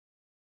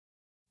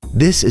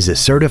This is a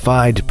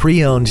certified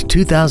pre-owned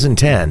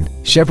 2010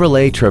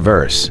 Chevrolet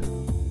Traverse.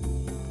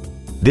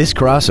 This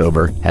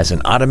crossover has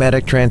an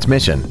automatic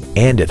transmission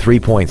and a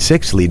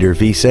 3.6-liter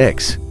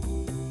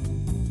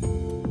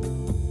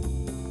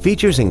V6.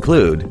 Features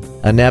include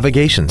a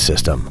navigation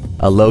system,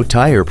 a low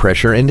tire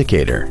pressure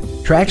indicator,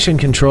 traction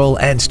control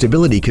and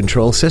stability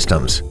control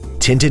systems,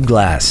 tinted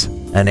glass,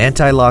 an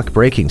anti-lock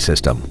braking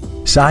system,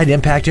 side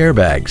impact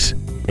airbags,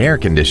 air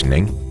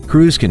conditioning,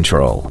 cruise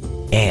control,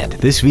 and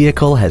this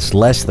vehicle has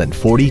less than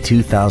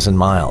 42,000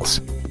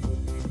 miles.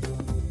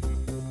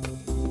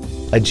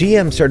 A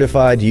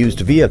GM-certified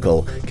used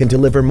vehicle can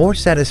deliver more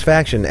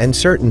satisfaction and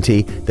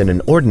certainty than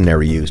an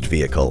ordinary used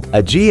vehicle.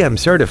 A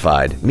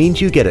GM-certified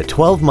means you get a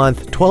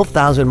 12-month,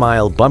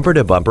 12,000-mile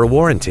bumper-to-bumper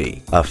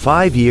warranty, a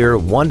 5-year,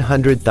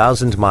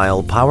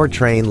 100,000-mile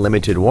powertrain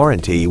limited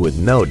warranty with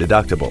no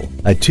deductible,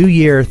 a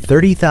 2-year,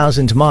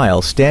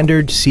 30,000-mile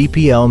standard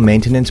CPO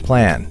maintenance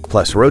plan,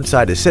 plus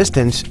roadside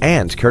assistance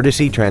and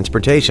courtesy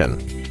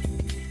transportation.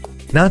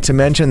 Not to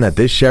mention that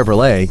this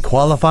Chevrolet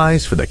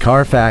qualifies for the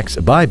Carfax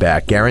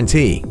buyback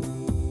guarantee.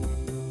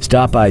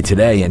 Stop by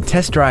today and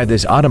test drive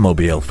this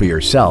automobile for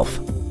yourself.